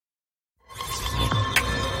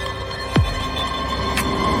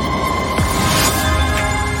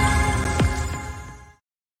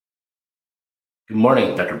Good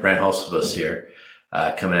morning, Dr. Brent Hulsebus here,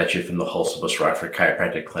 coming at you from the Hulsebus Rockford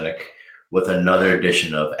Chiropractic Clinic with another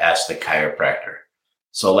edition of Ask the Chiropractor.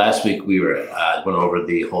 So last week we were went over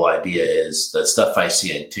the whole idea is the stuff I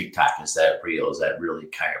see on TikTok, is that real? Is that really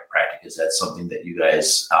chiropractic? Is that something that you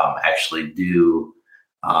guys actually do?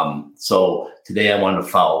 So today I wanted to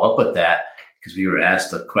follow up with that because we were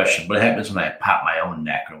asked the question, what happens when I pop my own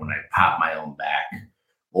neck or when I pop my own back?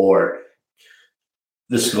 Or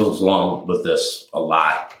this goes along with this a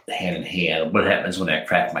lot, hand in hand. What happens when I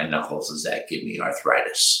crack my knuckles? Does that give me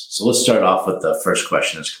arthritis? So let's start off with the first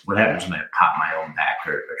question is, what happens when I pop my own back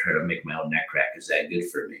or try to make my own neck crack? Is that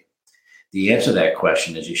good for me? The answer to that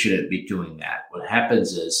question is you shouldn't be doing that. What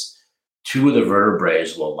happens is two of the vertebrae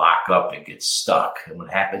will lock up and get stuck. And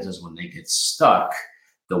what happens is when they get stuck,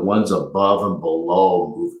 the ones above and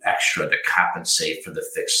below move extra to compensate for the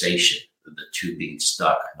fixation of the two being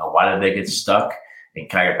stuck. Now, why do they get stuck? In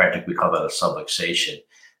chiropractic, we call that a subluxation.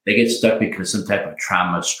 They get stuck because some type of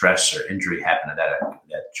trauma, stress, or injury happened to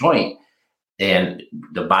that joint, and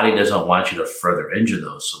the body doesn't want you to further injure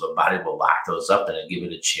those, so the body will lock those up and give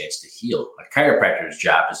it a chance to heal. A chiropractor's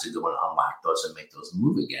job is to go and unlock those and make those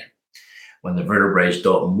move again. When the vertebrae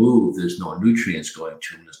don't move, there's no nutrients going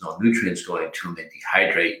to them. There's no nutrients going to them. They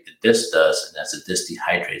dehydrate. The disc does, and as the disc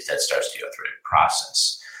dehydrates, that starts the arthritic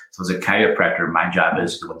process. So as a chiropractor, my job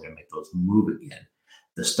is to go in there and make those move again.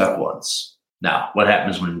 The stuck ones. Now, what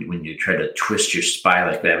happens when you try to twist your spine,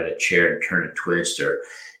 like grabbing a chair and turn and twist, or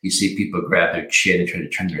you see people grab their chin and try to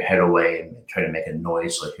turn their head away and try to make a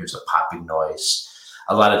noise, like here's a popping noise.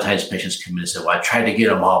 A lot of times patients come in and say, well, I tried to get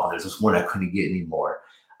them all, but there's this one I couldn't get anymore.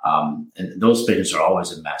 And those patients are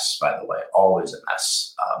always a mess, by the way, always a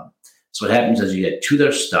mess. So what happens is you get two that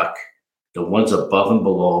are stuck, the ones above and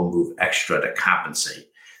below move extra to compensate.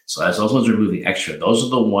 So as those ones are moving extra, those are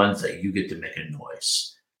the ones that you get to make a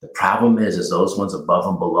noise. The problem is those ones above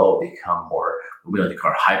and below become more, what we like to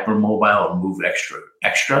call hypermobile or move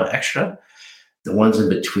extra. The ones in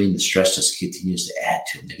between, the stress just continues to add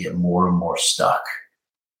to them. They get more and more stuck.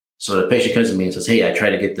 So the patient comes to me and says, hey, I try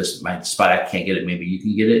to get this, my spot, I can't get it. Maybe you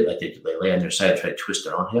can get it. Like they lay on their side and try to twist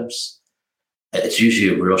their own hips. It's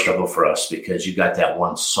usually a real struggle for us because you got that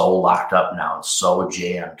one so locked up now and so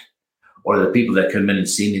jammed. Or the people that come in and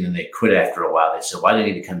see me and they quit after a while. They say, why do I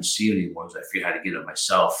need to come see you anymore? Because I figured out how to get it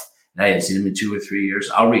myself. And I hadn't seen them in 2 or 3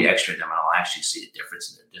 years. I'll re-x-ray them and I'll actually see a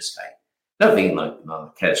difference in their disc height. Nothing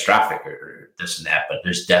like catastrophic or this and that, but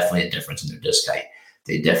there's definitely a difference in their disc height.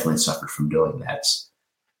 They definitely suffered from doing that.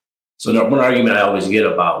 So one argument I always get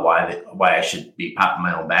about why I should be popping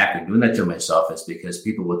my own back or doing that to myself is because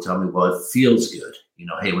people will tell me, well, it feels good.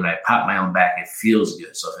 Hey, when I pop my own back, it feels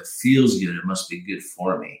good. So if it feels good, it must be good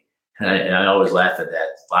for me. And I always laugh at that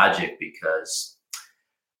logic because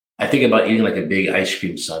I think about eating like a big ice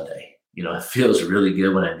cream sundae. It feels really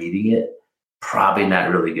good when I'm eating it. Probably not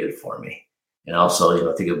really good for me. And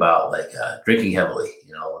also, think about like drinking heavily.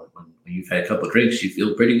 When you've had a couple of drinks, you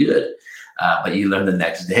feel pretty good. But you learn the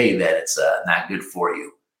next day that it's not good for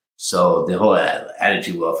you. So the whole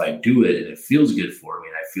attitude, well, if I do it and it feels good for me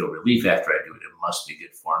and I feel relief after I do it, it must be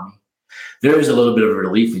good for me. There is a little bit of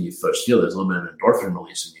relief when you first feel. There's a little bit of endorphin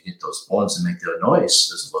release when you get those bones and make the noise.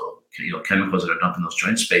 There's a little, chemicals that are dumped in those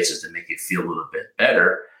joint spaces to make you feel a little bit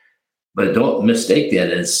better. But don't mistake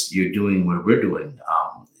that as you're doing what we're doing.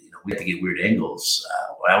 We have to get weird angles.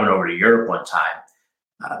 When I went over to Europe one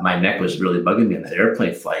time, my neck was really bugging me on that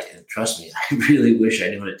airplane flight. And trust me, I really wish I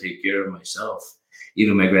knew how to take care of myself.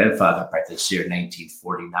 Even my grandfather practiced here in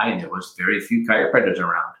 1949. There was very few chiropractors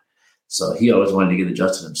around. So he always wanted to get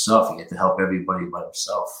adjusted himself and get to help everybody but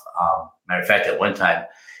himself. Matter of fact, at one time,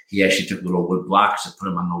 he actually took little wood blocks and put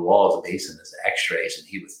them on the walls based on his x-rays, and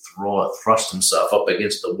he would thrust himself up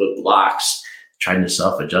against the wood blocks, trying to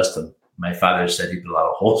self-adjust them. My father said he put a lot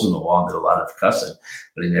of holes in the wall and did a lot of cussing,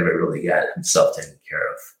 but he never really got himself taken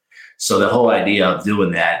care of. So the whole idea of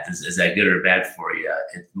doing that, is that good or bad for you?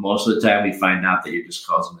 Most of the time, we find out that you're just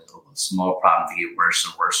causing a small problem to get worse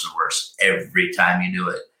and worse and worse every time you do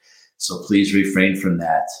it. So please refrain from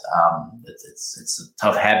that. It's a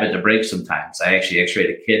tough habit to break sometimes. I actually x-rayed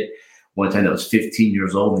a kid one time that was 15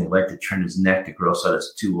 years old, and he liked to turn his neck to gross out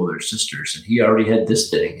his two older sisters. And he already had disc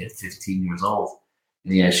thinning at 15 years old.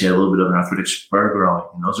 And he actually had a little bit of an arthritic spur growing.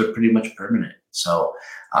 And those are pretty much permanent. So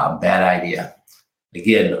bad idea.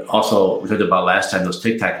 Again, also, we talked about last time, those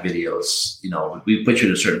TikTok videos, we put you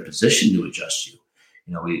in a certain position to adjust you.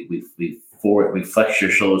 We flex your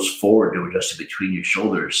shoulders forward to adjust it between your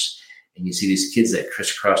shoulders. And you see these kids that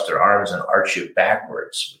crisscross their arms and arch you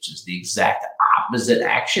backwards, which is the exact opposite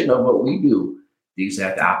action of what we do. The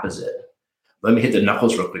exact opposite. Let me hit the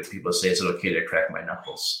knuckles real quick. People say, is it okay to crack my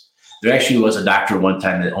knuckles? There actually was a doctor one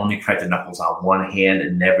time that only cracked the knuckles on one hand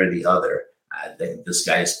and never the other. I think this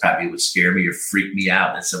guy probably would scare me or freak me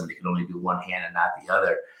out that somebody could only do one hand and not the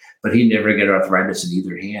other. But he never got arthritis in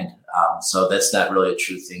either hand. So that's not really a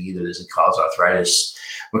true thing either. It doesn't cause arthritis.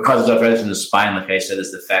 What causes arthritis in the spine, like I said,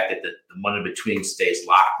 is the fact that the one in between stays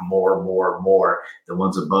locked more. The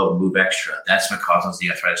ones above move extra. That's what causes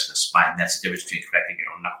the arthritis in the spine. That's the difference between cracking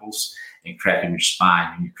your own knuckles and cracking your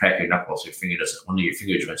spine. When you crack your knuckles, one of your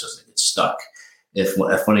finger joints doesn't get stuck. If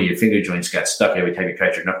one of your finger joints got stuck every time you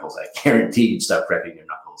cracked your knuckles, I guarantee you'd stop cracking your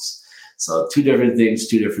knuckles. So 2 different things,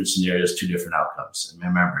 2 different scenarios, 2 different outcomes. And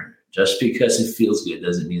remember, just because it feels good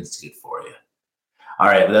doesn't mean it's good for you. All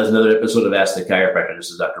right, that's another episode of Ask the Chiropractor.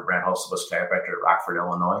 This is Dr. Brent Holzabus, chiropractor at Rockford,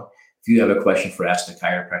 Illinois. If you have a question for Ask the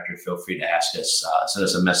Chiropractor, feel free to ask us. Send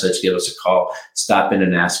us a message, give us a call, stop in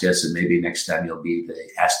and ask us, and maybe next time you'll be the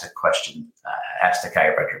Ask the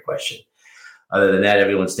Chiropractor question. Other than that,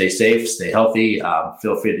 everyone stay safe, stay healthy.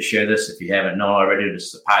 Feel free to share this. If you haven't known already,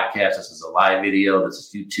 this is a podcast. This is a live video. This is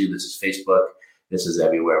YouTube. This is Facebook. This is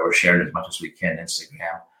everywhere. We're sharing as much as we can,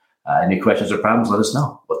 Instagram. Any questions or problems, let us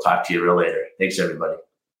know. We'll talk to you real later. Thanks, everybody.